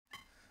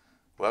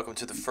Welcome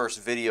to the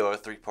first video of a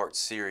three-part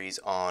series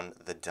on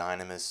the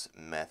Dynamis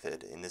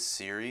method. In this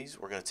series,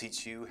 we're going to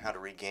teach you how to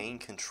regain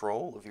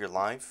control of your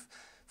life,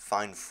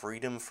 find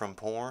freedom from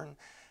porn,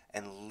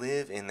 and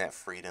live in that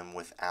freedom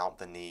without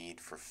the need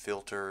for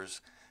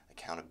filters,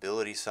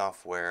 accountability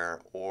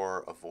software,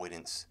 or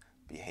avoidance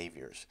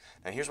behaviors.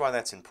 Now, here's why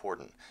that's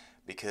important.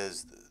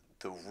 Because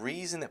the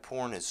reason that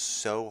porn is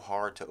so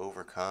hard to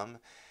overcome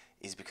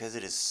is because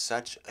it is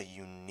such a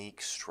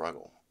unique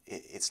struggle.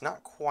 It's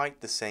not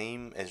quite the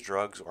same as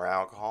drugs or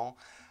alcohol.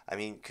 I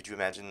mean, could you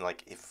imagine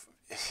like if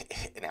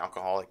an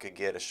alcoholic could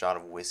get a shot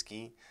of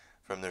whiskey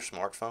from their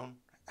smartphone?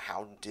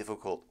 How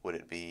difficult would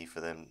it be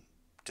for them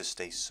to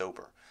stay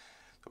sober?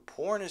 So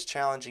porn is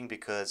challenging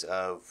because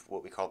of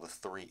what we call the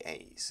 3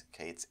 A's.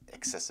 Okay, it's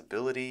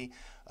accessibility,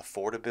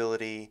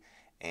 affordability,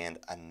 and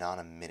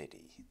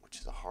anonymity, which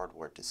is a hard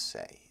word to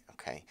say.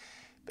 Okay,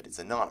 but it's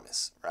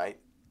anonymous, right?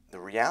 The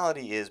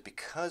reality is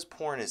because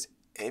porn is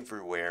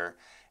everywhere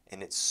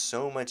and it's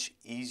so much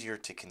easier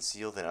to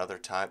conceal than other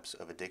types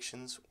of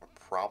addictions or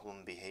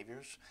problem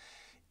behaviors,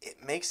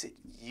 it makes it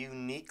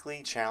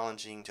uniquely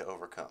challenging to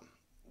overcome.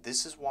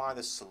 This is why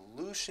the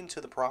solution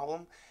to the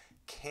problem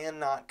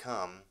cannot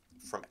come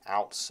from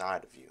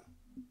outside of you.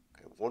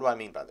 Okay, what do I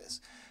mean by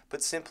this?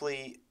 Put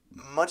simply,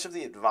 much of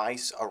the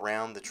advice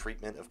around the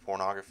treatment of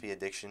pornography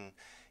addiction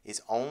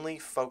is only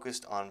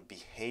focused on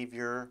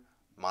behavior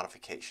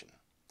modification.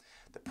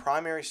 The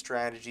primary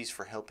strategies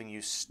for helping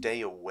you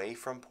stay away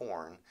from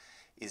porn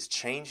is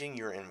changing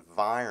your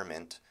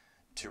environment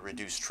to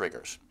reduce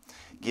triggers,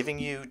 giving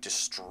you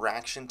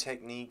distraction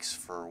techniques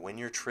for when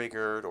you're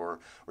triggered,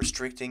 or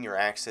restricting your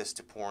access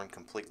to porn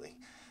completely.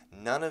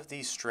 None of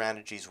these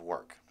strategies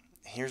work.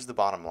 Here's the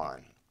bottom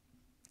line.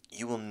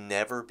 You will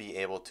never be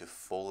able to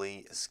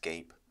fully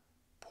escape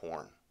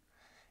porn,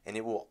 and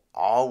it will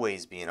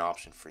always be an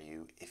option for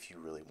you if you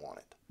really want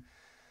it.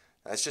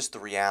 That's just the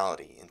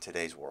reality in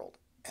today's world.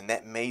 And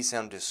that may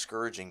sound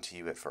discouraging to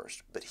you at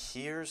first, but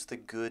here's the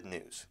good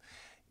news.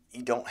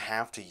 You don't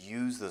have to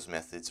use those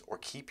methods or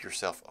keep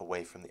yourself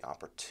away from the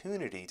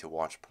opportunity to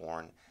watch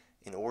porn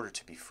in order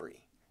to be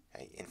free.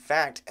 Okay? In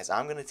fact, as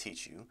I'm going to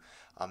teach you,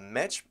 a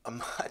much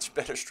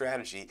better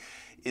strategy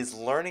is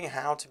learning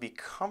how to be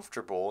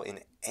comfortable in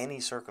any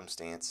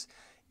circumstance,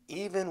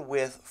 even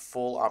with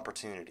full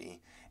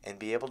opportunity, and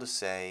be able to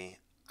say,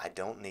 I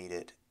don't need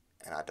it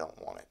and I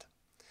don't want it.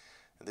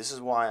 This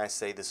is why I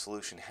say the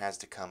solution has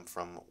to come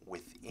from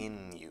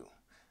within you,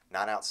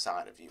 not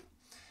outside of you.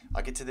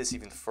 I'll get to this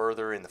even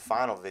further in the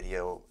final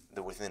video,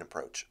 the within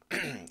approach.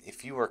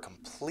 If you are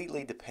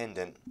completely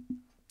dependent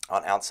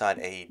on outside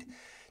aid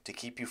to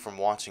keep you from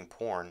watching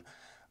porn,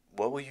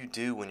 what will you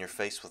do when you're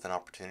faced with an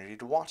opportunity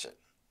to watch it?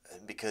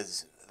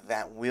 Because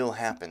that will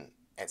happen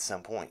at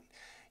some point.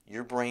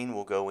 Your brain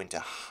will go into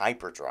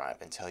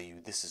hyperdrive and tell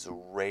you this is a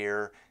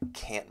rare,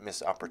 can't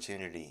miss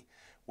opportunity.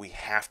 We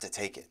have to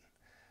take it.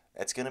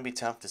 That's going to be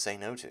tough to say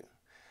no to.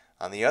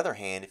 On the other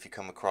hand, if you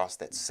come across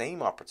that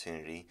same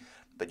opportunity,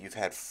 but you've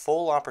had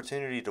full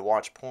opportunity to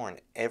watch porn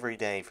every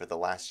day for the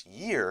last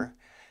year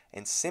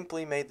and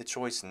simply made the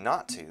choice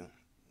not to,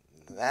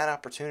 that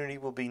opportunity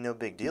will be no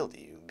big deal to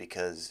you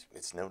because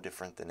it's no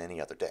different than any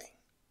other day,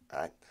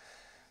 right?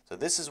 So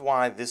this is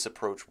why this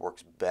approach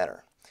works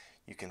better.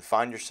 You can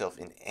find yourself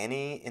in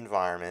any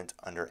environment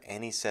under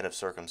any set of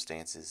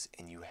circumstances,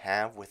 and you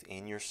have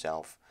within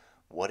yourself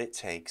what it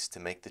takes to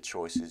make the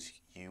choices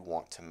you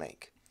want to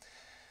make.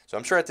 So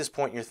I'm sure at this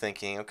point you're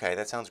thinking, okay,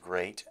 that sounds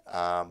great,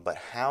 but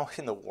how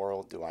in the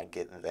world do I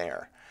get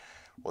there?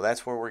 Well,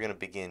 that's where we're going to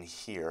begin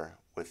here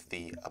with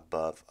the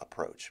above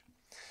approach.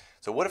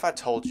 So what if I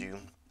told you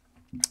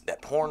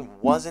that porn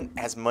wasn't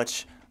as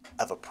much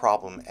of a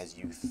problem as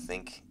you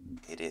think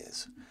it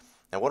is?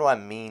 Now, what do I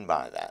mean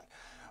by that?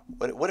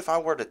 What if I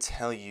were to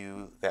tell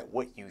you that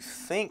what you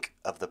think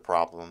of the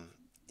problem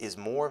is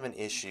more of an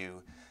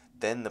issue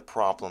than the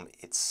problem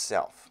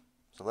itself?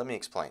 So let me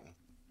explain.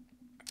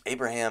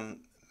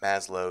 Abraham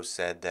Maslow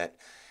said that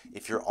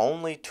if your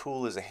only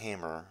tool is a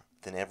hammer,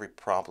 then every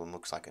problem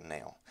looks like a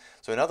nail.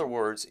 So in other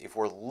words, if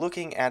we're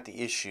looking at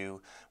the issue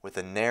with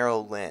a narrow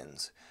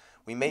lens,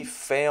 we may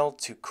fail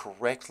to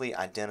correctly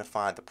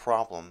identify the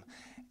problem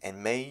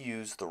and may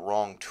use the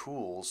wrong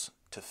tools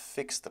to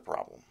fix the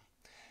problem.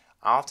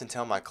 I often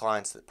tell my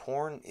clients that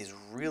porn is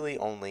really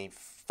only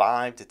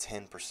 5 to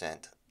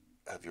 10%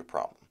 of your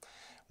problem.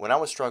 When I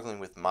was struggling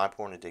with my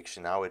porn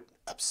addiction, I would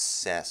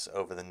obsess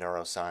over the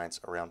neuroscience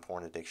around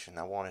porn addiction.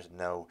 I wanted to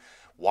know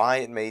why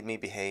it made me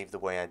behave the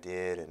way I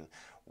did and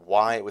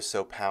why it was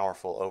so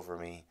powerful over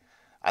me.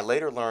 I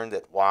later learned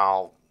that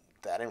while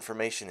that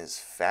information is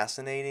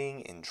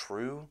fascinating and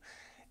true,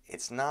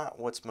 it's not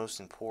what's most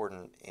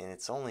important, and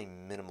it's only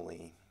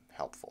minimally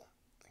helpful.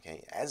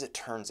 Okay? As it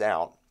turns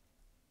out,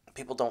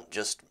 people don't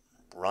just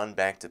run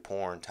back to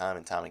porn time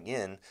and time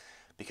again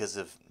because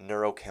of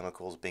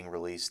neurochemicals being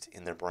released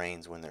in their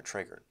brains when they're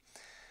triggered.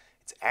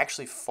 It's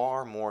actually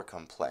far more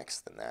complex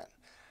than that.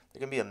 There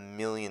can be a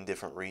million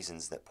different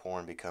reasons that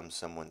porn becomes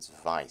someone's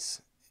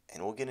vice,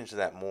 and we'll get into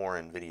that more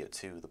in video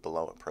 2, the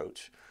below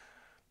approach.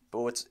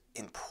 But what's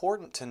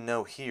important to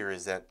know here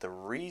is that the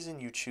reason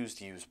you choose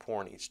to use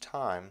porn each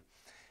time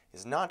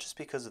is not just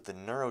because of the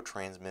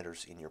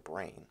neurotransmitters in your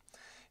brain.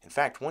 In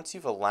fact, once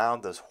you've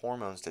allowed those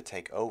hormones to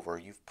take over,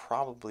 you've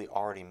probably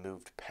already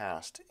moved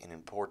past an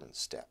important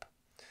step.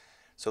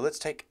 So let's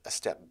take a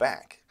step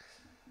back.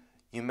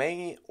 You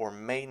may or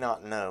may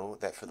not know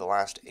that for the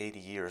last 80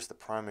 years, the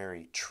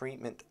primary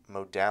treatment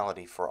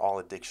modality for all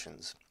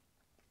addictions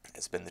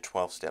has been the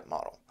 12-step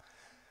model.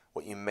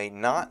 What you may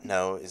not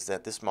know is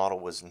that this model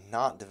was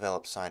not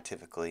developed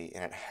scientifically,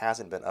 and it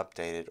hasn't been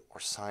updated or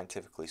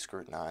scientifically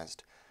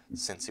scrutinized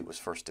since it was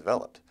first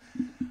developed.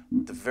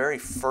 The very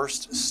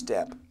first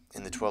step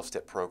in the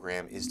 12-step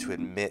program is to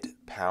admit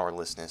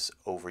powerlessness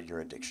over your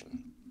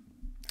addiction.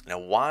 Now,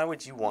 why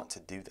would you want to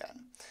do that?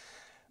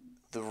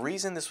 The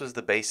reason this was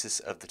the basis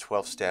of the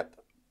 12-step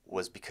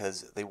was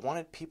because they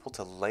wanted people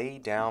to lay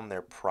down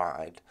their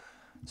pride,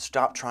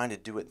 stop trying to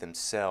do it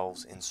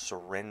themselves, and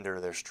surrender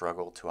their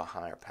struggle to a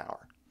higher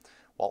power,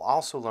 while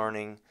also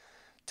learning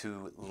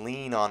to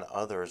lean on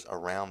others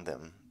around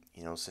them,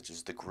 such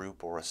as the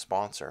group or a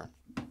sponsor.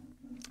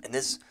 And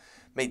this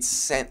made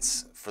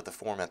sense for the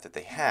format that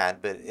they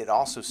had, but it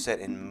also set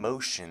in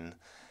motion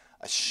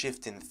a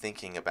shift in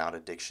thinking about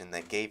addiction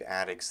that gave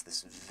addicts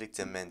this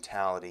victim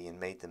mentality and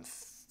made them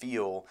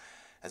feel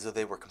as though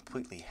they were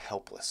completely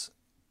helpless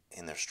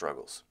in their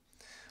struggles.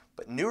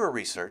 But newer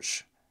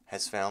research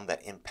has found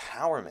that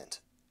empowerment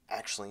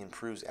actually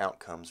improves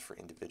outcomes for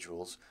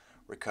individuals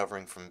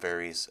recovering from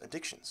various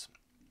addictions.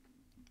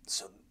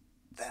 So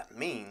that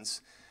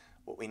means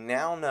what we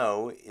now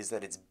know is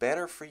that it's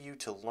better for you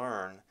to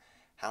learn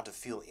how to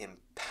feel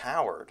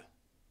empowered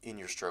in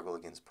your struggle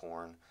against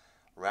porn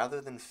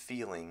rather than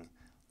feeling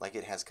like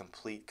it has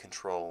complete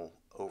control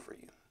over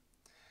you.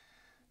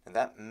 And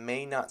that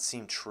may not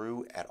seem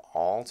true at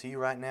all to you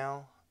right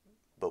now,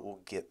 but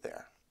we'll get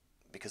there.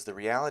 Because the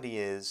reality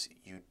is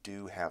you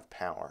do have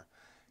power.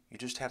 You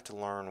just have to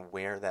learn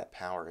where that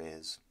power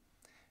is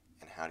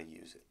and how to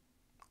use it.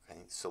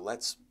 Okay? So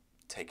let's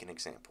take an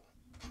example.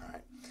 All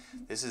right?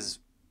 This is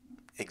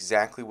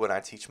exactly what I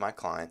teach my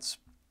clients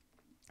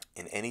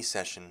in any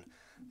session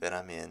that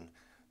I'm in.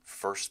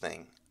 First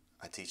thing,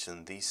 I teach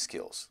them these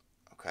skills.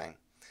 Okay?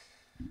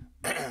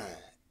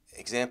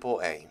 Example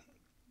A.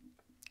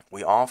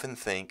 We often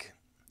think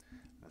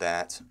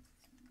that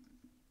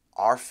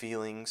our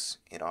feelings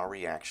and our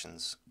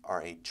reactions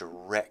are a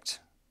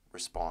direct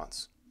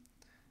response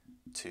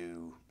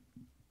to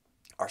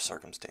our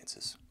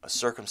circumstances. A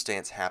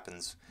circumstance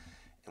happens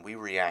and we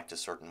react a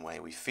certain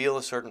way. We feel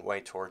a certain way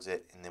towards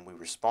it, and then we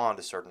respond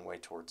a certain way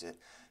towards it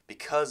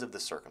because of the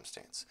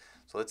circumstance.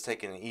 So let's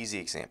take an easy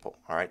example.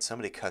 All right,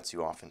 somebody cuts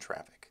you off in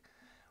traffic.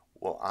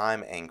 Well,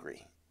 I'm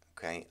angry.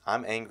 Okay,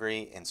 I'm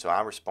angry, and so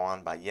I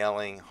respond by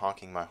yelling,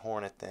 honking my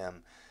horn at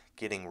them,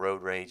 getting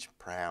road rage,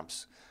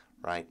 perhaps,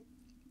 right?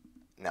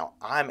 Now,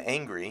 I'm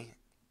angry,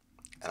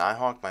 and I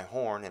honk my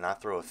horn, and I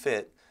throw a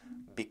fit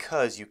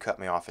because you cut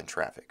me off in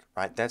traffic,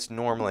 right? That's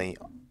normally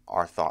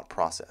our thought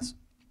process.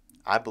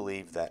 I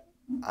believe that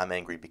I'm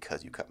angry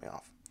because you cut me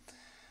off.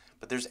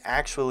 But there's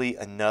actually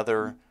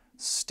another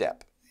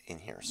step in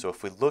here. So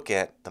if we look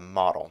at the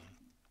model,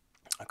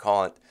 I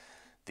call it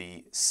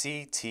the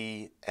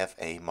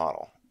CTFA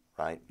model,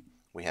 right?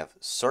 We have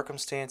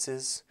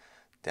circumstances.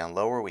 Down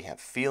lower, we have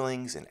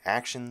feelings and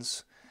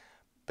actions.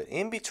 But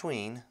in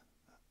between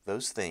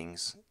those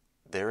things,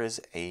 there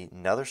is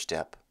another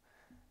step,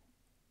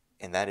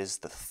 and that is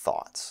the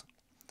thoughts.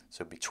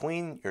 So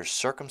between your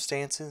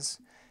circumstances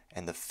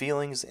and the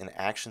feelings and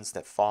actions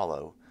that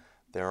follow,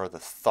 there are the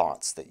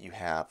thoughts that you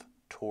have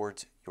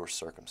towards your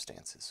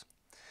circumstances.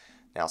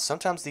 Now,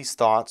 sometimes these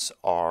thoughts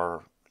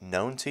are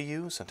known to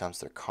you. Sometimes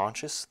they're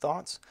conscious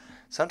thoughts.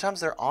 Sometimes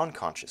they're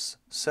unconscious,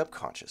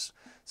 subconscious.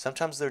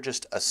 Sometimes they're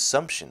just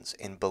assumptions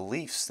and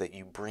beliefs that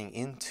you bring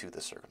into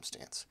the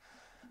circumstance.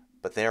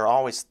 But they are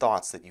always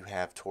thoughts that you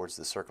have towards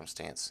the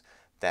circumstance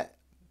that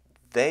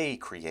they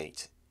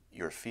create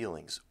your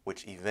feelings,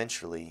 which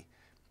eventually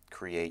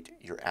create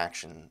your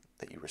action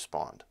that you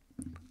respond.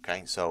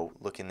 Okay, so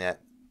looking at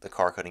the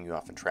car cutting you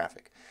off in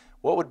traffic,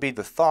 what would be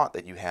the thought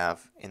that you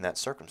have in that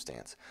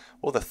circumstance?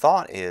 Well, the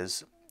thought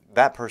is,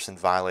 that person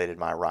violated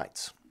my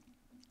rights.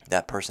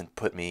 That person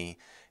put me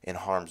in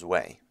harm's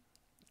way,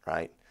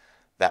 right?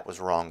 That was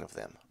wrong of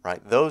them,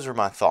 right? Those are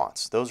my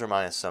thoughts. Those are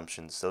my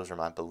assumptions. Those are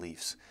my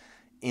beliefs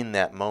in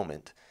that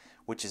moment,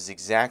 which is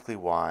exactly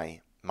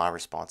why my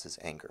response is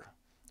anger,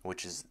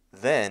 which is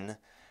then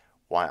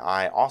why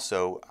I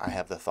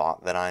have the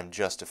thought that I'm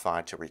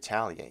justified to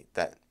retaliate,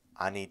 that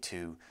I need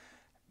to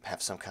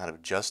have some kind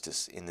of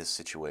justice in this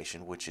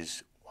situation, which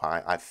is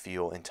why I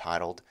feel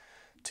entitled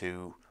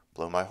to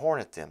blow my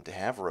horn at them, to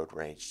have road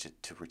rage,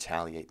 to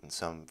retaliate in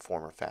some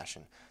form or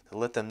fashion, to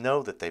let them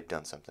know that they've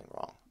done something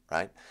wrong,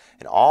 right?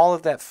 And all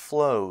of that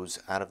flows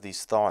out of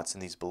these thoughts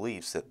and these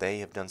beliefs that they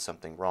have done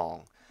something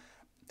wrong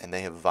and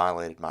they have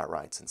violated my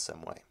rights in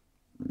some way.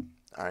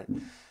 All right.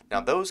 Now,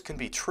 those can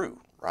be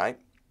true, right?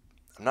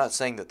 I'm not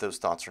saying that those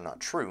thoughts are not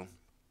true.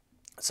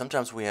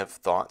 Sometimes we have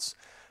thoughts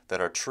that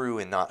are true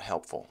and not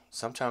helpful.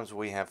 Sometimes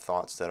we have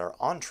thoughts that are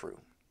untrue.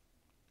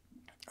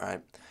 All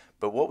right?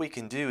 But what we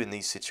can do in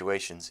these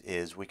situations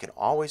is we can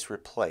always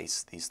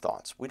replace these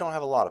thoughts. We don't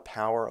have a lot of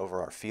power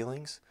over our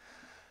feelings.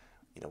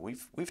 You know,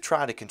 we've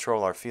tried to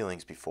control our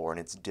feelings before, and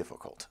it's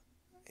difficult.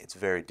 It's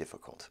very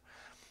difficult.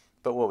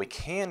 But what we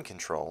can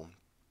control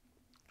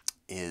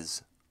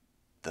is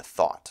the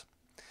thought.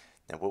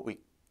 Now, what we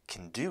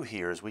can do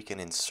here is we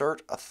can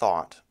insert a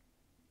thought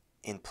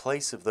in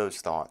place of those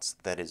thoughts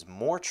that is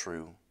more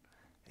true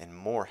and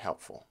more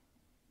helpful.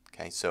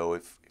 Okay, so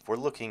if we're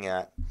looking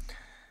at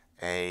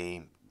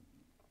an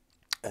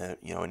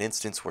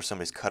instance where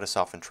somebody's cut us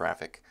off in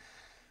traffic,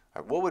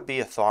 what would be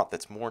a thought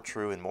that's more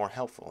true and more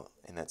helpful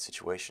in that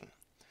situation?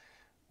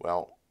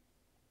 Well,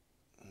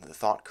 the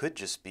thought could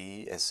just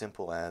be as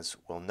simple as,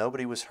 well,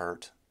 nobody was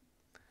hurt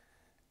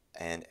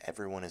and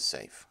everyone is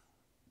safe.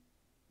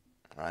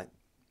 Right?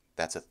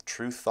 That's a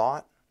true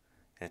thought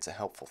and it's a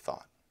helpful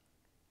thought.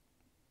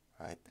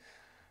 Right?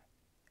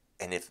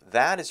 And if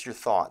that is your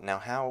thought, now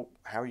how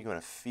are you going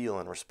to feel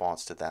in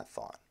response to that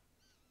thought?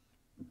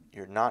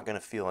 You're not going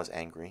to feel as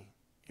angry.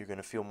 You're going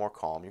to feel more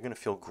calm. You're going to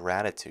feel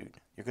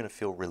gratitude. You're going to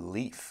feel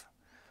relief,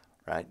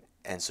 right?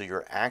 And so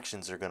your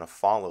actions are going to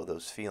follow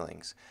those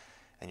feelings,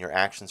 and your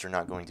actions are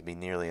not going to be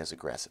nearly as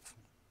aggressive.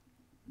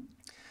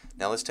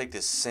 Now let's take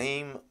this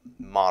same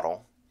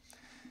model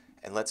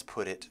and let's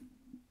put it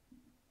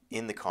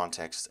in the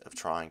context of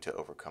trying to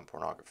overcome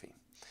pornography.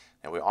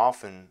 Now we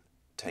often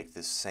take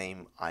this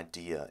same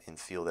idea and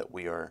feel that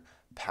we are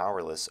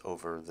powerless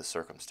over the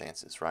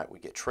circumstances, right? We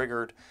get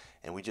triggered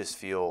and we just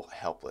feel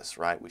helpless,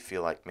 right? We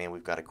feel like, man,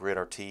 we've got to grit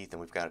our teeth and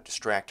we've got to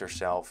distract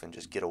ourselves and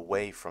just get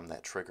away from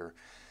that trigger,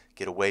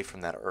 get away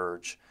from that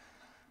urge.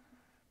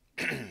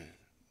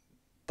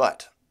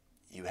 But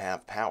you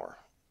have power,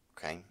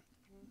 okay?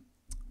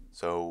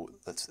 So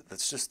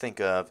let's just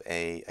think of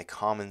a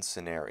common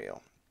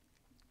scenario.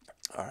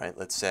 All right,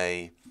 let's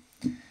say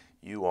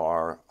you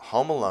are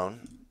home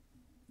alone,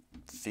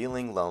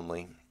 feeling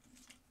lonely,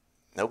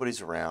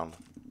 nobody's around,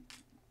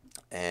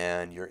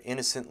 and you're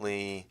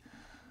innocently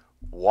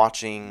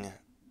watching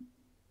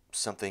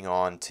something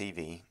on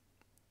TV,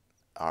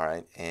 all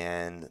right,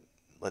 and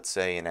let's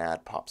say an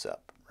ad pops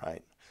up,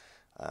 right?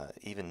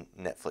 Even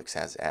Netflix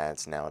has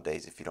ads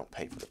nowadays if you don't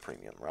pay for the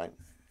premium, right?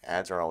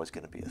 Ads are always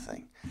going to be a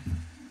thing.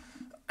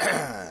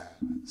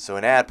 So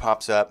an ad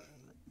pops up.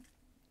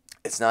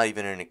 It's not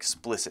even an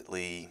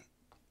explicitly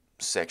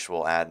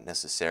sexual ad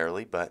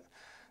necessarily, but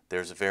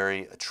there's a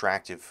very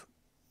attractive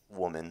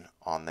woman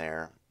on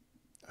there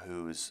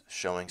who's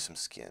showing some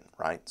skin,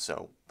 right?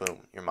 So,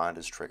 boom, your mind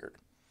is triggered.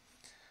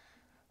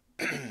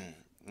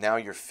 Now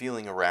you're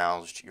feeling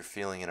aroused, you're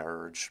feeling an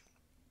urge,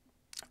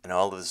 and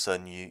all of a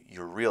sudden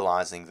you're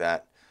realizing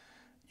that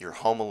you're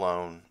home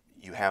alone,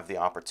 you have the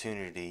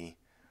opportunity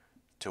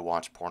to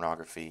watch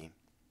pornography.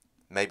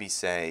 Maybe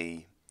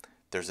say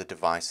there's a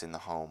device in the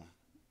home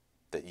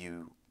that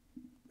you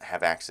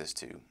have access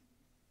to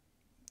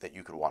that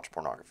you could watch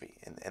pornography,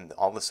 and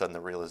all of a sudden the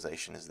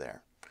realization is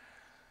there.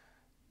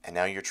 And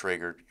now you're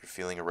triggered, you're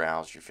feeling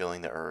aroused, you're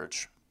feeling the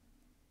urge,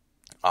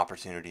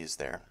 opportunity is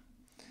there.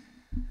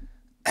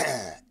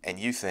 And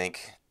you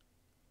think,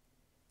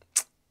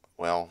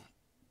 well,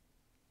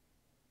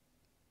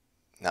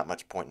 not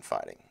much point in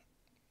fighting.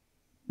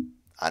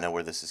 I know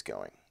where this is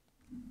going.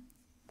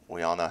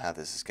 We all know how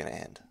this is going to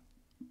end,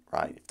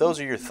 right? If those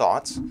are your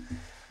thoughts,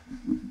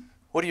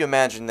 what do you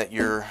imagine that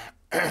your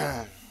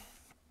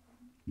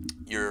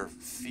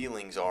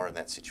feelings are in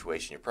that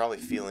situation? You're probably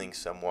feeling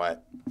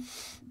somewhat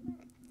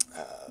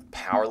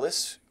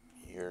powerless.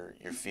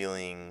 You're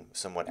feeling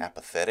somewhat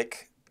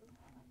apathetic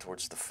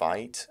towards the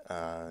fight.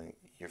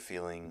 You're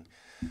feeling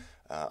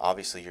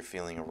obviously you're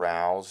feeling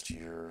aroused.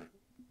 You're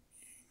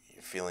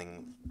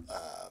feeling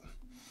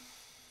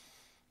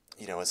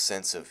a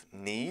sense of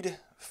need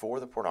for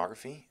the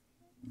pornography.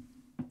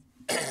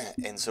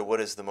 And so what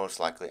is the most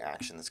likely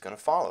action that's going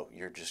to follow?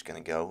 You're just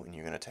going to go and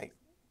you're going to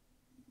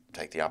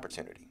take the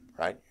opportunity,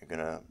 right? You're going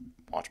to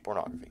watch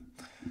pornography.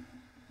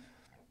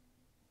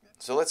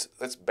 So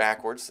let's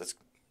backwards. Let's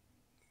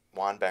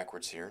wind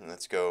backwards here, and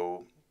let's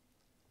go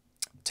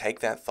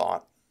take that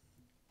thought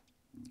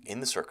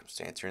in the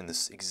circumstance. You're in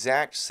this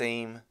exact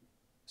same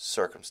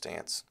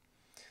circumstance.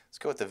 Let's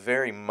go at the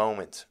very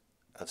moment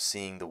of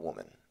seeing the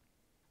woman.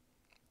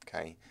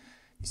 Okay?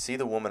 You see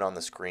the woman on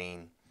the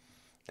screen.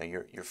 Now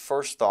your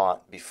first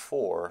thought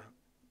before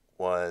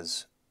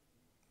was,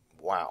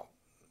 wow,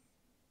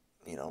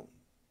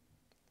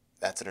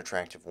 that's an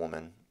attractive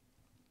woman,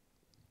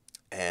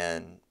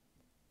 and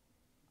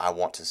I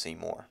want to see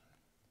more,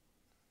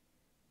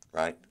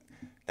 right?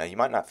 Now, you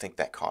might not think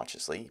that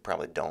consciously. You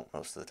probably don't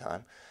most of the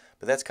time.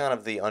 But that's kind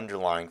of the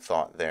underlying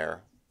thought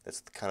there.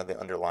 That's kind of the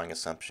underlying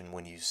assumption.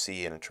 When you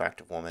see an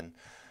attractive woman,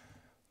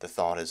 the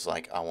thought is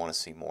like, I want to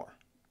see more,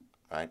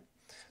 right?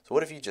 So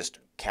what if you just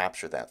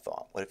capture that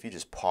thought? What if you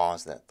just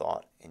pause that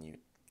thought and you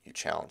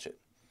challenge it?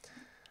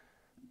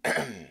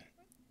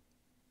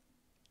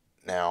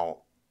 Now,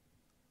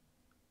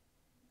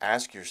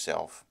 ask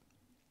yourself,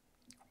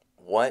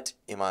 what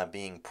am I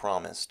being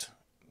promised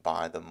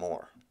by the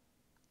more?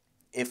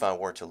 If I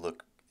were to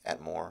look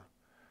at more,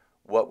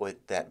 what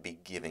would that be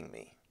giving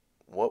me?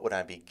 What would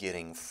I be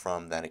getting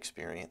from that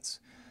experience?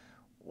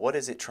 What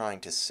is it trying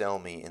to sell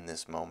me in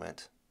this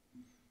moment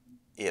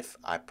if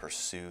I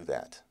pursue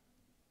that?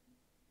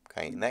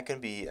 Okay, and that can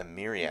be a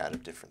myriad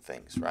of different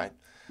things, right?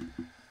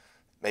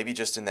 Maybe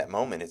just in that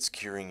moment it's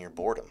curing your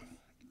boredom.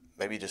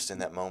 Maybe just in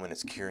that moment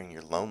it's curing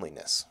your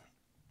loneliness,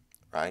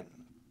 right?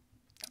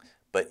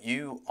 But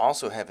you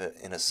also have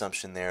an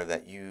assumption there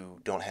that you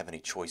don't have any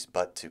choice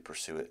but to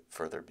pursue it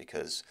further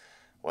because,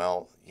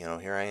 well,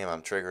 here I am,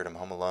 I'm triggered, I'm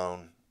home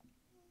alone.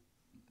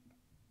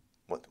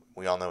 What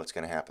we all know what's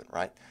going to happen,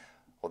 right?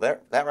 Well,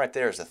 that right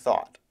there is a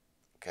thought.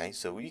 Okay,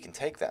 so you can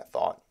take that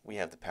thought. We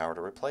have the power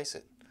to replace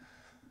it.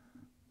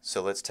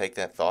 So let's take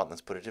that thought and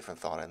let's put a different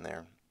thought in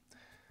there.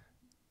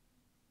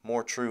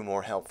 More true,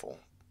 more helpful.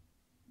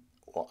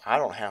 Well, I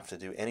don't have to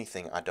do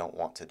anything I don't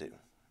want to do.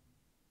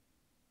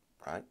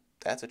 Right?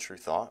 That's a true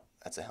thought.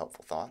 That's a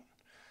helpful thought.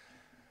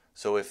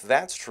 So if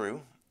that's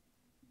true,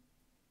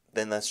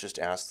 then let's just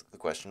ask the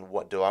question,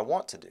 what do I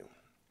want to do?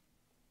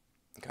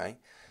 Okay?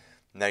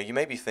 Now you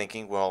may be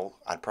thinking, well,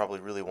 I'd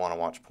probably really want to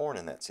watch porn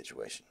in that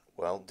situation.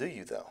 Well, do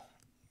you though?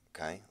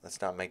 Okay?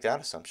 Let's not make that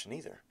assumption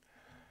either.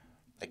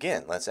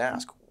 Again, let's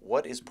ask,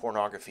 what is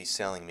pornography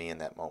selling me in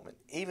that moment?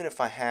 Even if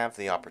I have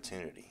the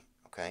opportunity,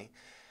 okay?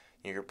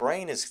 Your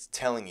brain is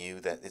telling you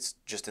that it's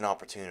just an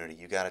opportunity.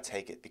 You got to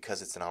take it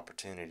because it's an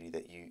opportunity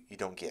that you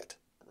don't get,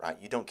 right?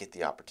 You don't get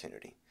the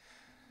opportunity.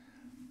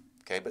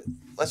 Okay, but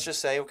let's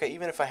just say, okay,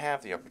 even if I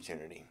have the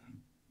opportunity,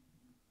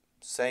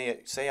 say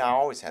I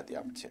always had the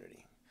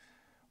opportunity,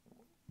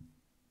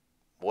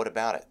 what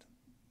about it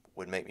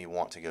would make me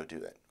want to go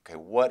do it? Okay,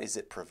 what is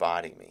it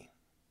providing me?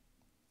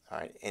 All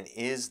right, and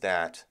is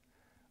that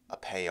a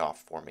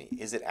payoff for me?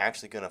 Is it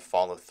actually going to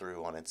follow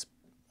through on its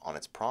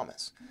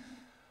promise,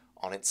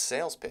 on its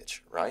sales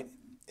pitch, right?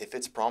 If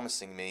it's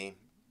promising me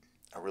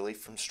a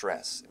relief from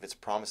stress, if it's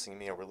promising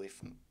me a relief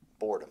from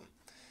boredom,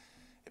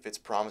 if it's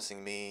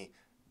promising me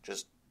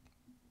just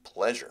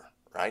pleasure,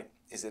 right?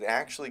 Is it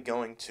actually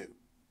going to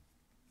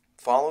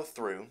follow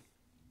through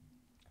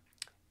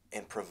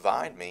and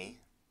provide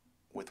me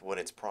with what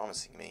it's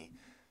promising me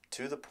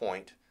to the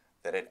point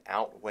that it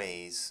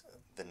outweighs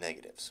the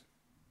negatives?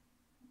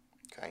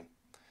 Okay?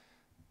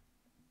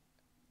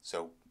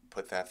 So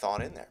put that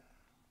thought in there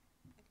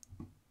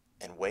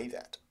and weigh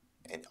that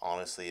and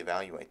honestly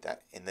evaluate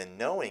that. And then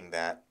knowing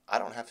that I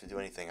don't have to do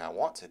anything I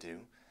want to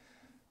do,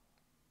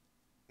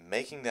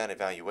 making that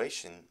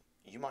evaluation,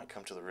 you might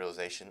come to the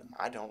realization,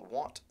 I don't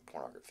want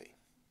pornography.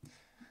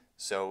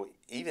 So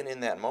even in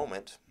that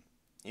moment,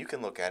 you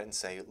can look at it and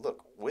say,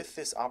 look, with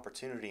this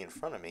opportunity in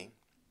front of me,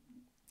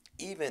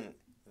 even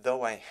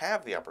though I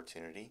have the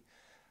opportunity,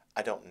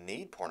 I don't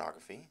need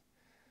pornography,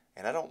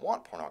 and I don't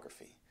want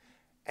pornography,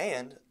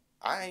 and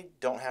I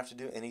don't have to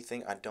do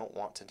anything I don't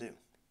want to do.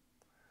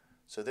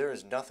 So there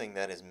is nothing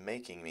that is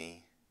making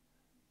me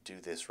do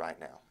this right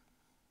now.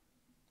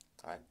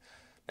 All right?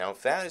 Now,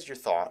 if that is your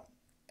thought,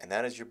 and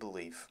that is your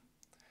belief,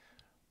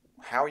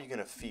 how are you going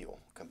to feel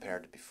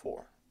compared to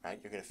before? Right?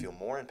 You're going to feel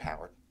more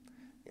empowered.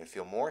 You're going to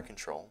feel more in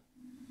control.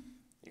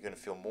 You're going to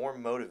feel more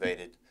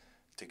motivated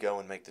to go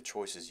and make the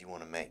choices you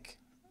want to make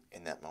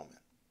in that moment.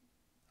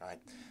 Right?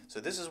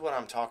 So this is what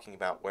I'm talking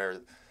about,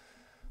 where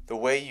the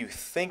way you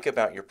think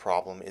about your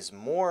problem is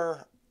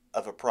more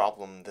of a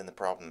problem than the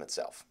problem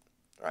itself.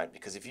 Right?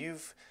 Because if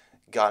you've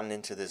gotten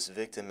into this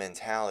victim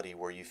mentality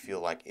where you feel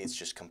like it's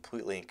just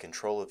completely in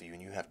control of you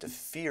and you have to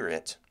fear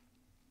it,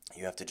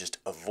 you have to just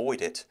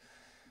avoid it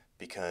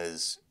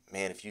because,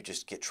 man, if you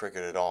just get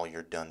triggered at all,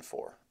 you're done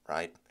for,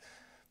 right?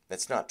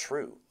 That's not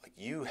true. Like,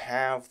 you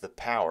have the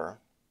power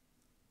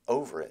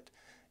over it.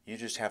 You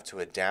just have to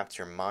adapt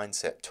your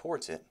mindset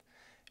towards it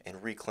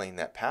and reclaim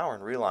that power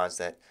and realize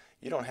that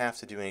you don't have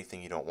to do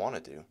anything you don't want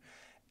to do.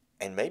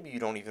 And maybe you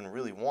don't even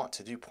really want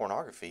to do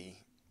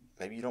pornography.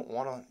 Maybe you don't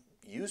want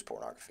to use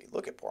pornography,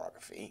 look at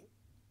pornography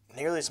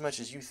nearly as much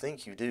as you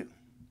think you do.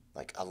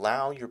 Like,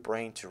 allow your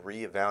brain to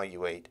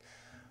reevaluate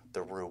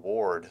the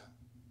reward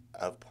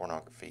of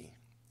pornography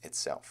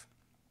itself.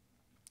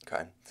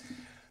 Okay?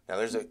 Now,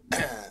 there's a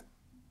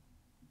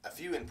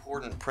few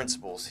important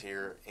principles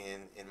here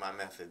in my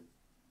method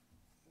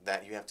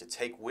that you have to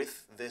take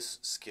with this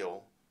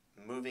skill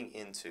moving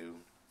into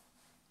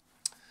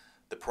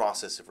the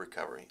process of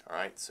recovery. All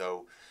right?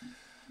 So,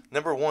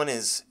 number one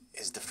is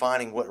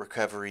defining what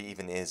recovery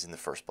even is in the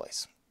first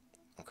place.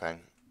 Okay?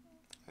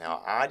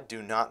 Now, I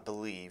do not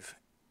believe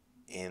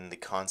in the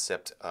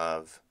concept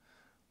of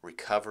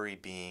recovery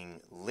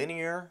being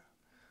linear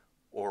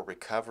or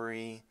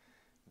recovery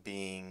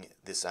being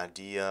this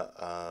idea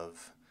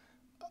of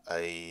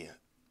a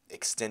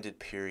extended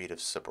period of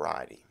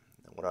sobriety.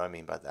 What do I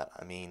mean by that?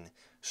 I mean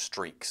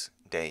streaks,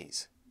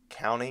 days,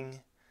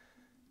 counting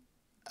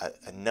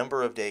a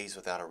number of days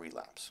without a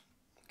relapse.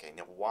 Okay,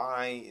 now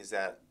why is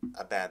that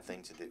a bad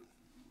thing to do?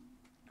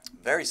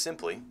 Very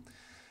simply,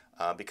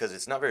 because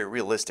it's not very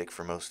realistic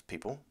for most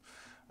people,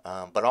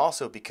 but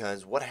also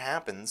because what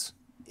happens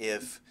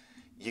if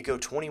you go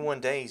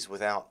 21 days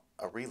without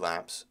a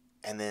relapse,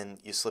 and then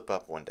you slip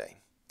up one day.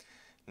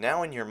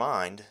 Now in your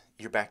mind,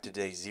 you're back to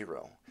day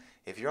 0.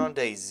 If you're on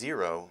day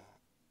 0,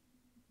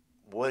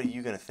 what are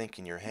you going to think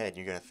in your head?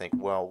 You're going to think,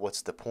 well,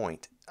 what's the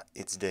point?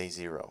 It's day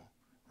 0,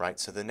 right?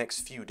 So the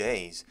next few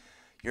days,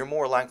 you're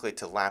more likely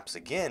to lapse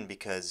again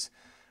because,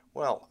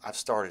 well, I've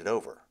started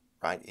over,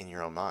 right, in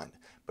your own mind.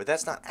 But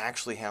that's not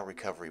actually how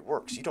recovery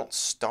works. You don't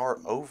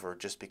start over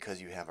just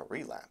because you have a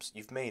relapse.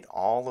 You've made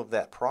all of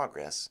that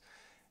progress,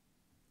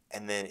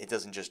 and then it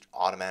doesn't just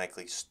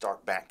automatically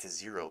start back to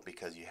 0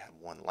 because you have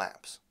one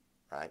lapse,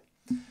 right?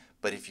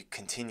 But if you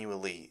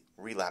continually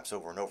relapse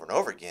over and over and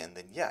over again,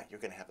 then yeah, you're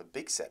going to have a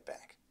big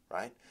setback,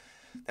 right?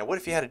 Now, what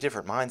if you had a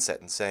different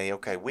mindset and say,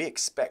 okay, we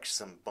expect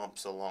some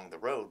bumps along the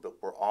road,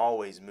 but we're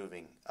always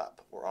moving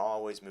up. We're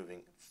always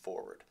moving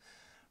forward,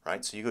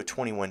 right? So you go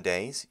 21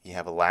 days, you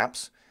have a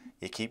lapse,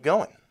 you keep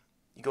going.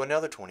 You go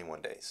another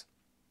 21 days.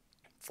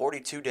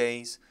 42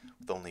 days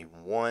with only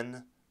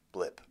one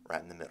blip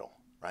right in the middle,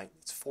 right?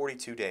 It's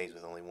 42 days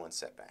with only one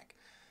setback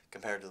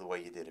compared to the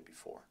way you did it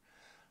before.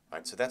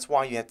 Right, so that's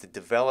why you have to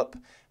develop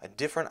a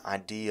different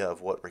idea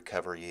of what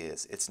recovery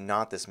is. It's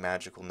not this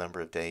magical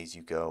number of days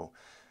you go,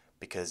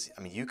 because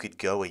I mean you could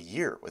go a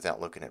year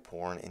without looking at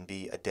porn and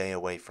be a day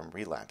away from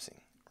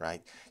relapsing,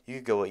 right? You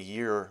could go a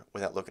year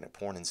without looking at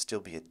porn and still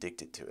be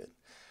addicted to it.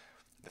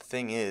 The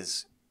thing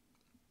is,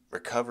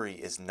 recovery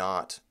is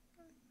not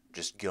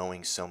just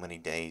going so many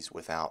days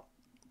without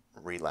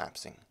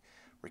relapsing.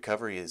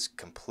 Recovery is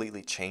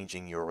completely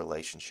changing your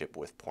relationship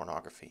with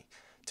pornography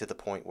to the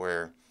point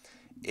where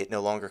it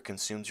no longer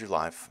consumes your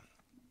life.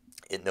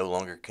 It no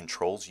longer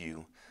controls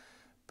you,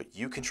 but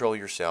you control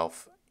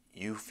yourself,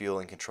 you feel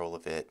in control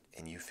of it,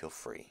 and you feel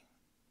free.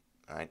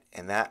 Right?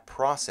 And that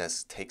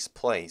process takes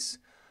place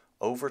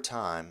over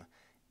time,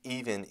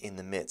 even in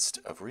the midst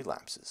of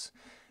relapses.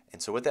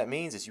 And so what that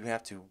means is you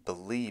have to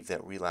believe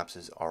that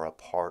relapses are a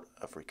part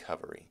of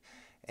recovery.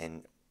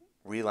 And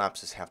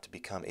relapses have to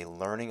become a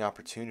learning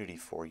opportunity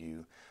for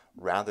you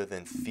rather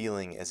than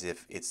feeling as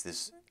if it's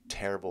this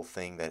terrible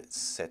thing that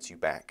sets you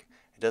back.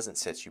 It doesn't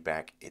set you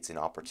back. It's an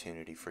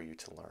opportunity for you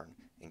to learn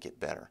and get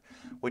better,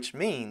 which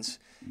means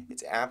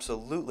it's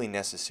absolutely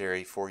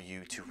necessary for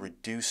you to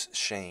reduce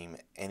shame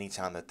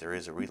anytime that there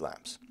is a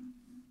relapse.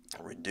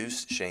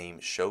 Reduce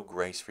shame, show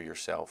grace for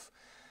yourself,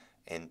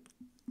 and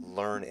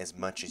learn as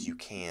much as you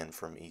can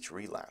from each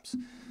relapse.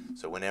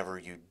 So whenever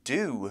you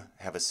do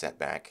have a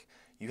setback,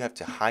 you have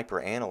to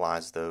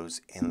hyper-analyze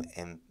those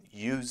and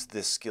use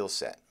this skill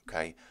set,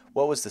 okay?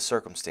 What was the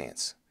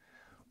circumstance?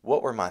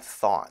 What were my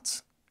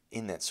thoughts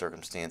in that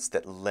circumstance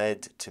that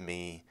led to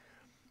me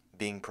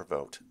being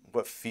provoked?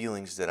 What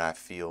feelings did I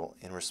feel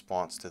in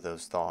response to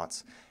those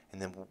thoughts?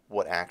 And then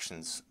what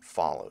actions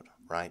followed,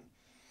 right?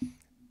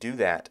 Do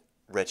that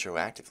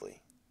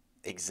retroactively.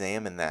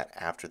 Examine that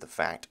after the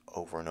fact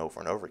over and over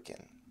and over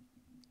again.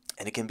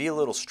 And it can be a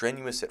little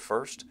strenuous at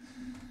first,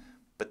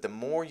 but the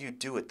more you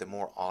do it, the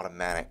more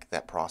automatic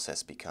that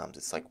process becomes.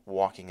 It's like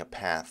walking a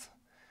path,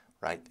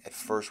 right? At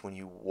first, when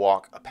you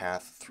walk a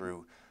path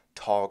through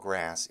tall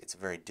grass, it's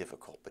very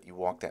difficult, but you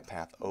walk that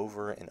path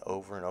over and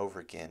over and over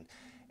again,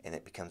 and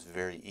it becomes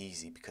very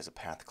easy because a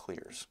path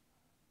clears.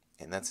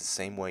 And that's the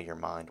same way your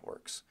mind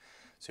works.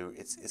 So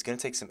it's going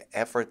to take some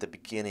effort at the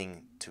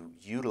beginning to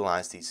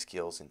utilize these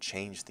skills and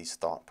change these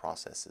thought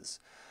processes,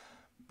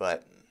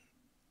 but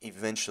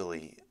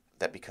eventually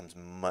that becomes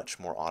much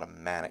more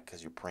automatic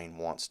because your brain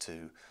wants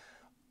to,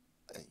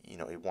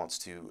 it wants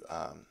to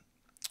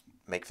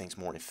make things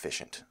more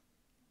efficient,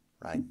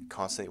 right? It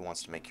constantly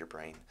wants to make your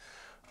brain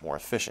more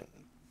efficient.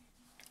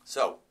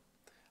 So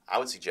I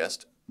would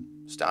suggest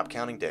stop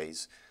counting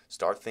days,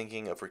 start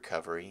thinking of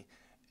recovery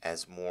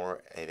as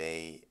more of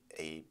a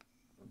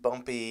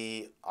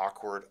bumpy,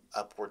 awkward,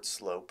 upward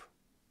slope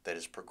that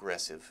is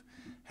progressive,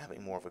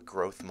 having more of a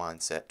growth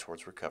mindset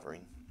towards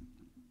recovery.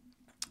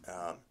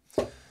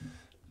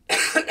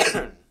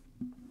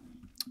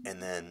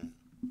 And then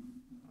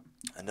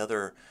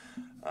another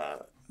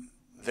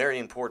very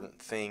important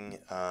thing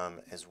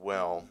as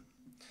well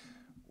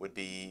would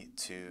be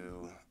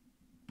to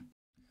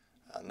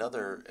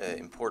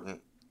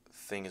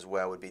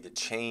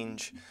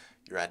change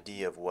your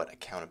idea of what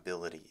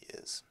accountability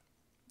is.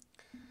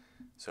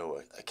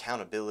 So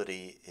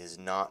accountability is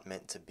not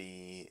meant to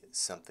be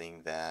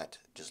something that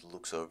just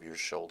looks over your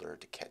shoulder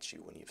to catch you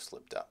when you've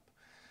slipped up.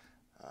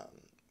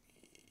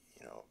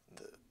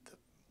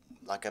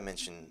 Like I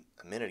mentioned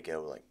a minute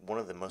ago, like one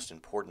of the most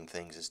important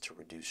things is to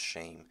reduce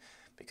shame,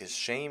 because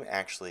shame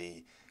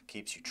actually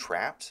keeps you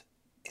trapped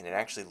and it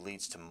actually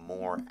leads to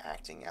more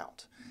acting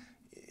out.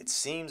 It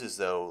seems as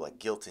though like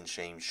guilt and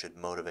shame should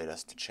motivate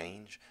us to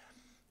change,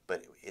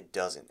 but it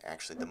doesn't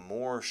actually. The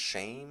more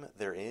shame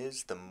there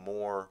is, the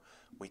more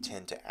we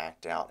tend to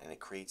act out, and it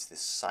creates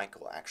this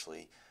cycle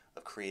actually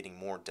of creating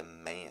more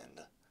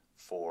demand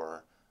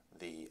for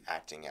the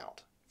acting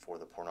out, for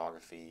the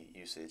pornography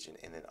usage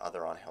and then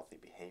other unhealthy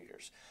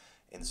behaviors.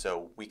 And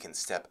so we can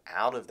step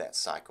out of that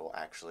cycle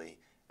actually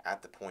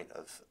at the point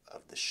of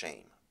the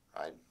shame,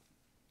 right?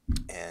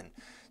 And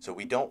so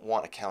we don't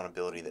want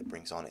accountability that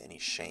brings on any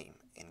shame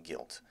and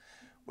guilt.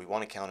 We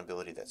want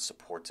accountability that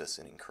supports us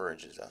and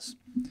encourages us.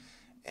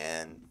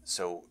 And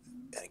so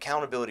an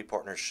accountability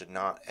partner should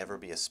not ever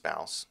be a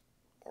spouse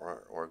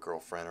or a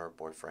girlfriend or a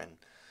boyfriend.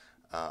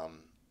 Um,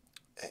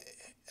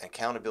 an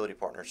accountability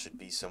partner should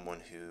be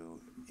someone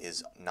who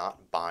is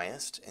not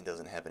biased and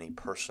doesn't have any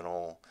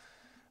personal,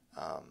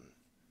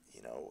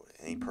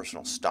 any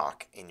personal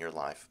stock in your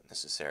life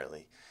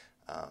necessarily.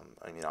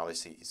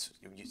 Obviously,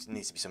 it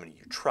needs to be somebody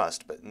you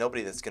trust, but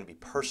nobody that's going to be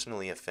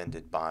personally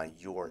offended by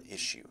your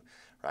issue,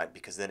 right?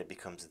 Because then it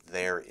becomes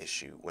their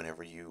issue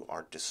whenever you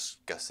are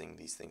discussing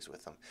these things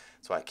with them.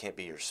 So it can't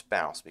be your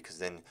spouse, because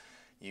then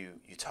you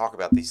talk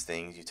about these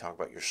things, you talk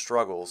about your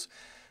struggles,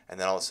 and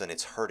then all of a sudden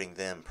it's hurting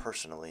them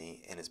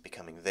personally, and it's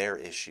becoming their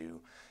issue,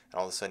 and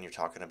all of a sudden you're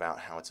talking about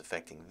how it's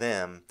affecting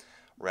them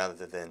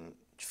rather than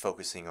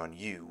focusing on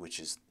you, which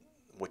is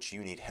what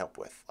you need help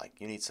with. Like,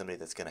 you need somebody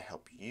that's going to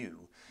help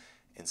you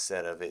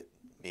instead of it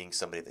being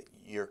somebody that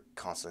you're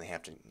constantly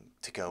having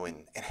to go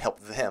and help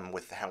them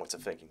with how it's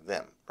affecting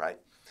them, right?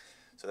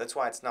 So that's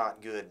why it's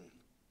not good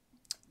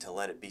to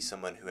let it be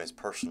someone who has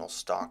personal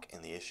stock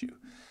in the issue.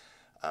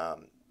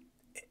 And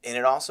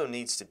it also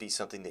needs to be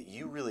something that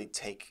you really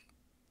take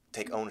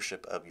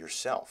ownership of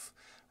yourself,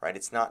 right?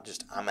 It's not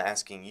just, I'm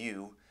asking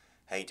you,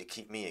 hey, to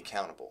keep me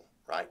accountable,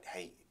 right?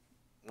 Hey,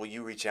 will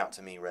you reach out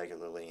to me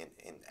regularly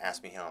and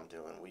ask me how I'm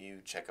doing? Will you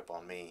check up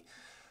on me?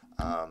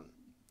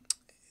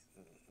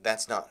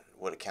 That's not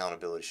what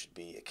accountability should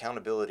be.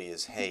 Accountability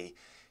is, hey,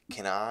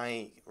 can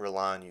I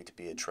rely on you to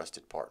be a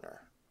trusted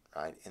partner,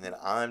 right? And then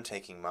I'm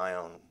taking my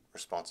own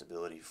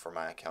responsibility for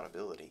my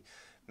accountability.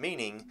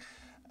 Meaning,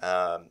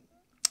 hey,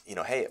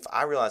 if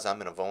I realize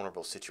I'm in a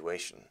vulnerable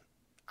situation,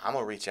 I'm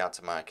going to reach out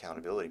to my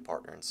accountability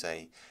partner and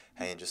say,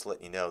 hey, and just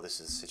letting you know, this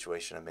is the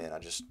situation I'm in. I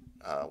just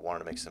wanted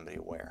to make somebody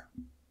aware,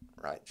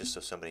 right? Just so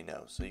somebody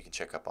knows, so you can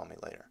check up on me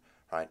later,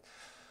 right?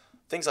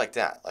 Things like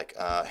that. Like,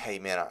 hey,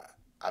 man,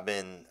 I've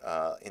been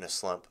in a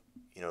slump,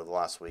 the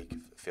last week.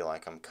 Feel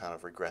like I'm kind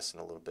of regressing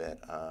a little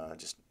bit.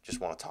 Just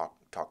want to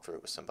talk through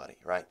it with somebody,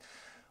 right?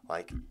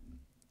 Like,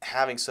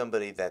 having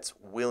somebody that's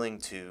willing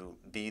to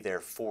be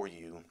there for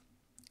you,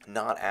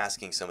 not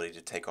asking somebody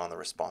to take on the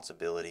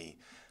responsibility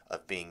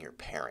of being your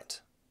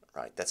parent,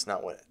 right? That's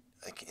not what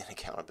an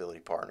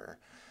accountability partner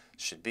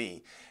should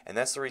be. And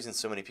that's the reason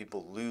so many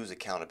people lose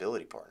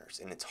accountability partners,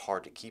 and it's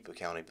hard to keep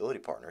accountability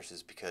partners,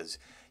 is because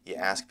you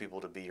ask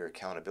people to be your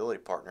accountability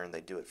partner and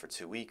they do it for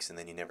 2 weeks and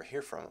then you never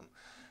hear from them.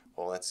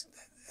 Well, that's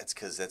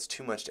because that's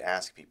too much to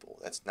ask people.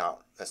 That's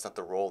not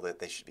the role that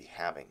they should be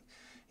having.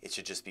 It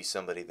should just be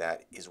somebody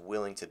that is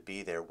willing to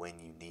be there when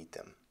you need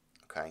them,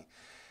 okay?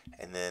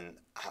 And then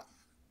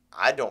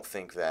I don't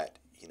think that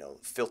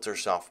filter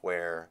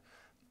software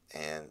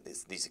and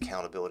these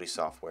accountability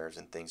softwares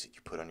and things that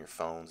you put on your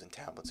phones and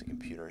tablets and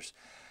computers,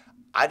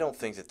 I don't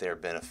think that they're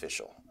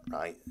beneficial,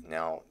 right?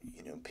 Now,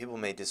 people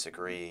may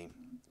disagree.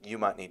 You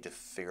might need to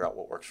figure out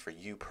what works for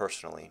you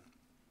personally.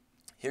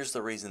 Here's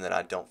the reason that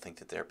I don't think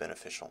that they're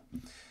beneficial.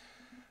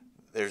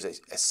 There's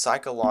a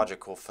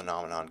psychological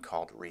phenomenon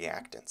called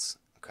reactance,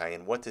 okay?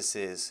 And what this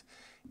is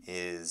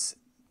this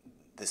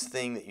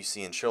thing that you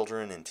see in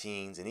children and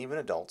teens and even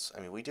adults. I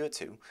mean, we do it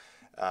too.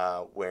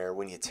 Where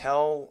when you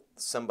tell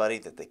somebody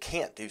that they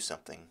can't do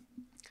something,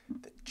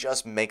 that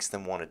just makes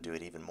them want to do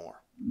it even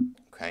more,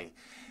 okay?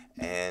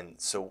 And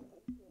so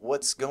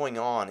what's going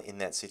on in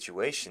that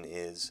situation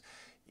is,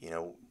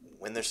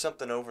 when there's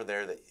something over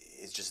there that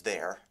is just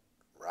there,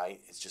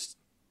 right? It's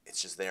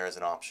just there as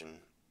an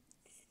option.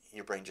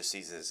 Your brain just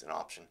sees it as an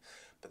option.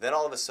 But then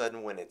all of a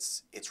sudden, when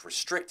it's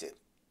restricted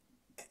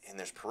and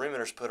there's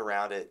perimeters put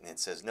around it and it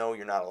says, no,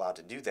 you're not allowed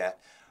to do that,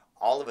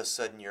 all of a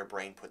sudden your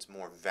brain puts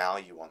more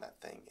value on that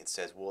thing. It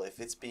says, well, if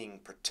it's being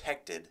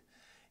protected,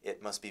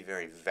 it must be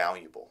very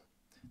valuable.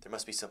 There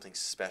must be something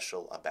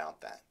special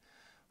about that,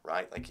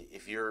 right? Like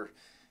if you're,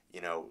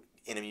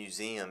 in a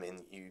museum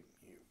and you're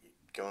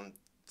going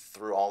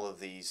through all of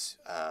these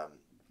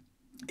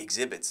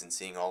exhibits and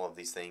seeing all of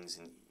these things,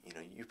 and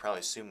you probably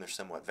assume they're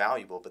somewhat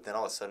valuable, but then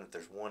all of a sudden if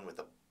there's one with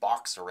a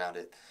box around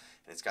it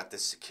and it's got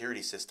this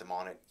security system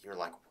on it, you're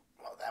like,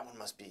 well, that one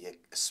must be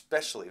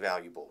especially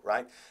valuable,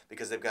 right?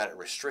 Because they've got it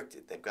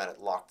restricted, they've got it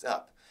locked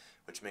up,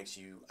 which makes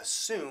you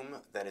assume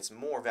that it's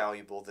more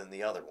valuable than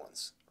the other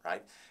ones,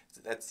 right?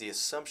 That's the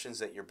assumptions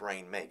that your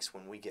brain makes.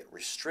 When we get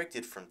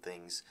restricted from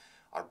things,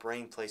 our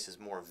brain places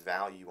more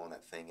value on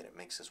that thing and it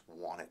makes us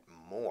want it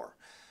more,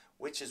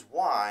 which is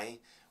why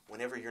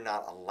whenever you're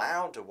not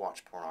allowed to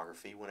watch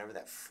pornography, whenever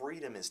that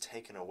freedom is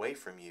taken away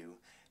from you,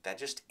 that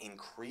just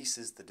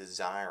increases the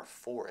desire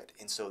for it.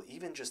 And so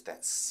even just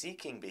that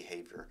seeking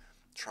behavior,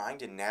 trying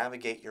to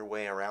navigate your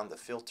way around the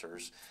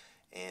filters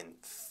and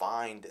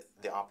find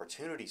the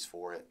opportunities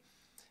for it,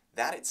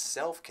 that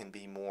itself can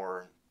be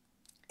more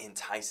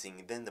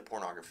enticing than the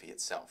pornography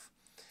itself.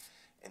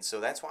 And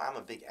so that's why I'm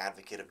a big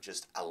advocate of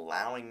just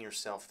allowing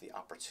yourself the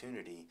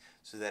opportunity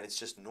so that it's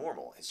just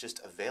normal, it's just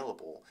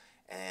available,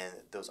 and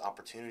those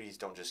opportunities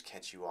don't just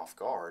catch you off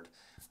guard,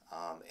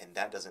 and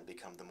that doesn't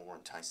become the more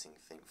enticing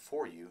thing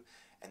for you.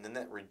 And then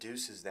that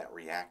reduces that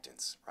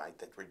reactance, right?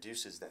 That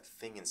reduces that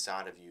thing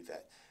inside of you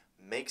that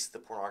makes the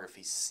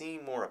pornography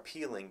seem more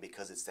appealing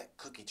because it's that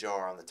cookie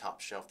jar on the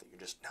top shelf that you're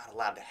just not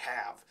allowed to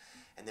have.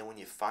 And then when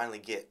you finally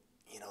get,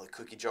 the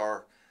cookie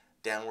jar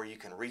down where you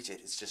can reach it,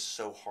 it's just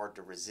so hard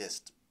to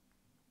resist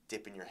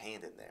dipping your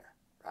hand in there,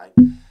 right?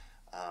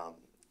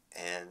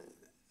 And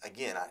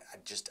again,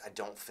 I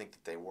don't think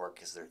that they work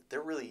because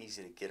they're really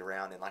easy to get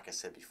around. And like I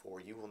said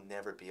before, you will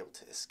never be able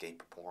to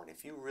escape porn.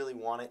 If you really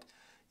want it,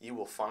 you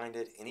will find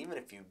it. And even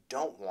if you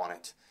don't want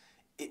it,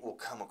 it will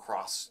come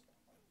across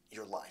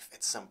your life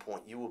at some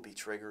point. You will be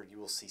triggered. You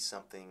will see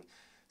something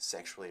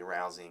sexually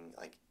arousing.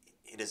 Like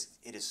it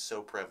is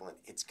so prevalent.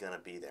 It's gonna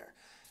be there.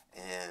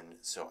 And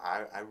so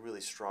I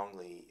really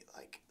strongly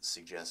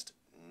suggest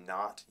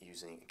not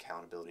using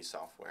accountability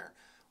software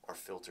or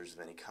filters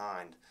of any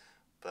kind,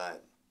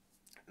 but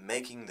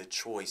making the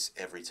choice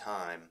every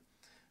time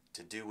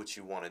to do what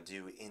you want to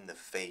do in the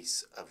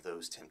face of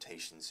those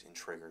temptations and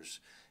triggers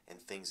and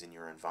things in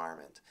your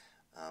environment.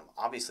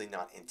 Obviously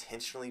not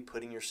intentionally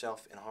putting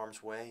yourself in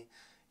harm's way.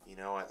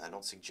 I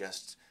don't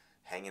suggest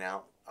hanging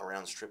out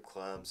around strip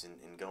clubs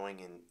and going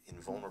in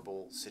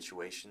vulnerable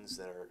situations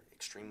that are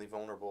extremely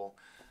vulnerable,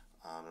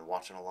 and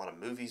watching a lot of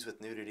movies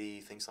with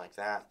nudity, things like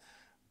that.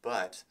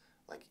 But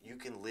you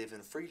can live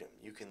in freedom.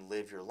 You can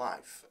live your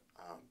life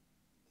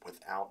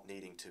without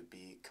needing to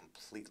be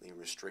completely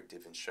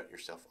restrictive and shut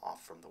yourself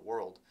off from the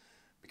world,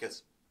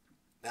 because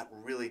that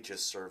really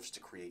just serves to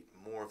create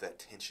more of that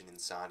tension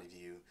inside of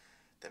you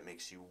that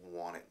makes you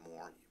want it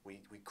more. We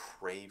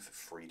crave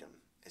freedom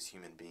as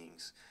human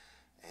beings,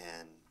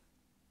 and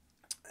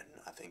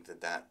I think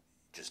that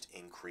just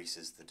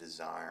increases the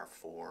desire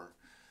for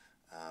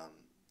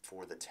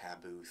the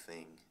taboo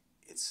thing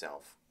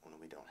itself when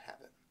we don't have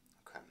it.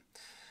 Okay,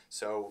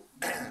 so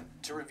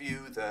to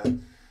review,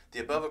 the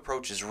above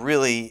approach is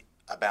really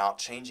about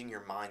changing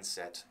your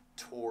mindset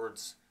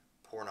towards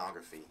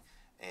pornography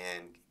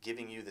and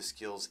giving you the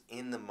skills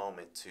in the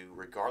moment to,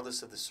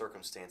 regardless of the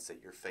circumstance that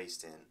you're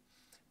faced in,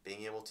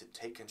 being able to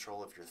take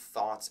control of your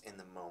thoughts in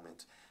the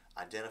moment,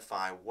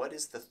 identify what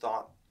is the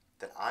thought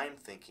that I'm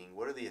thinking,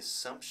 what are the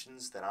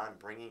assumptions that I'm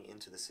bringing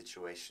into the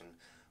situation,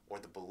 or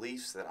the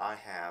beliefs that I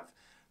have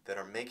that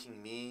are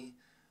making me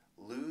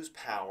lose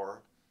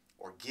power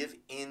or give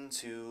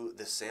into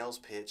the sales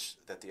pitch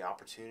that the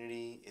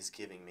opportunity is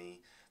giving me,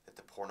 that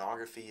the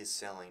pornography is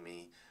selling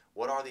me.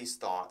 What are these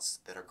thoughts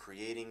that are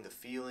creating the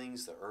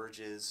feelings, the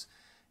urges,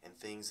 and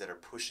things that are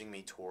pushing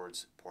me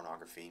towards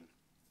pornography?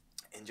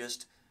 And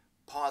just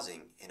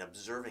pausing and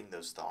observing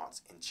those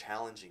thoughts and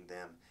challenging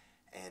them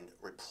and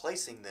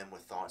replacing them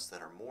with thoughts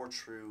that are more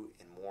true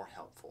and more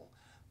helpful,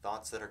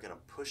 thoughts that are going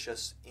to push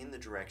us in the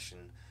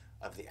direction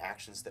of the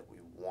actions that we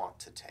want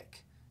to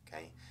take.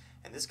 Okay?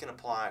 And this can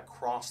apply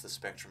across the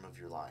spectrum of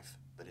your life,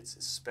 but it's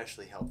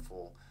especially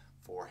helpful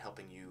for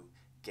helping you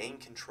gain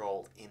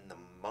control in the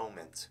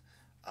moment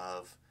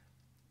of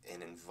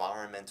an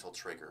environmental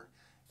trigger.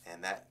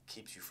 And that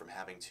keeps you from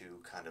having to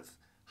kind of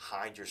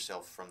hide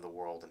yourself from the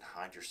world and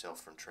hide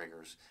yourself from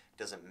triggers.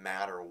 It doesn't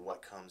matter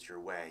what comes your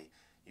way.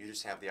 You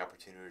just have the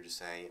opportunity to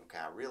say, okay,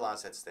 I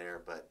realize that's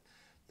there, but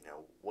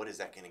what is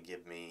that going to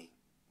give me?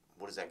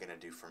 What is that going to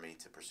do for me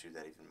to pursue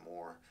that even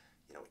more?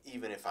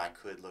 Even if I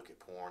could look at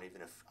porn,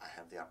 even if I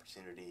have the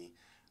opportunity,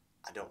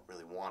 I don't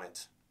really want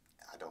it,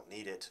 I don't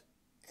need it,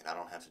 and I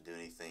don't have to do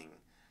anything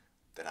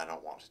that I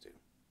don't want to do,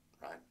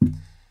 right?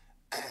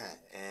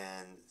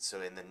 And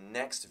so in the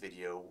next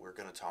video, we're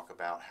going to talk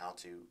about how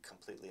to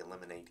completely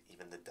eliminate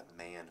even the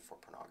demand for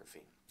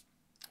pornography.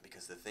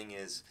 Because the thing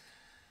is,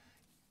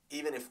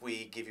 even if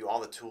we give you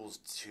all the tools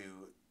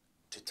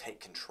to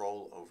take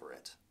control over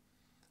it,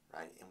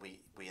 right, and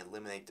we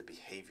eliminate the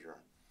behavior,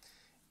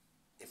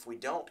 if we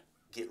don't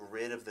get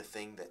rid of the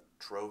thing that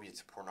drove you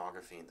to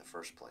pornography in the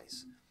first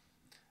place,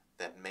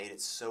 that made it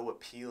so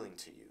appealing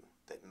to you,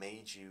 that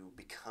made you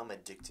become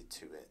addicted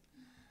to it,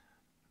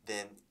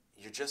 then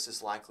you're just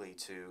as likely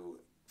to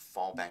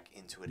fall back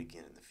into it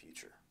again in the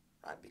future,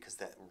 right? Because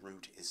that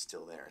root is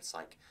still there. It's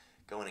like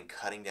going and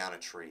cutting down a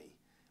tree,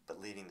 but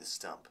leaving the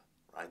stump,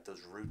 right?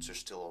 Those roots are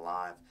still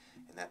alive,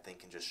 and that thing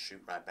can just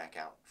shoot right back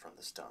out from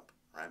the stump,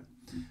 right?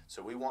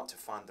 So we want to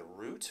find the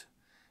root,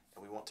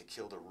 and we want to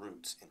kill the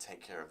roots and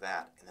take care of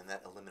that, and then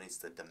that eliminates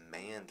the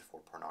demand for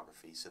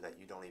pornography so that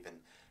you don't even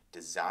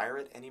desire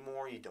it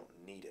anymore, you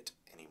don't need it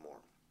anymore.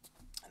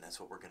 And that's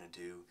what we're going to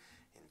do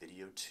in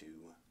video 2,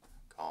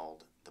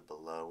 called the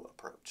Below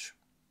Approach.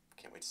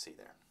 Can't wait to see you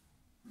there.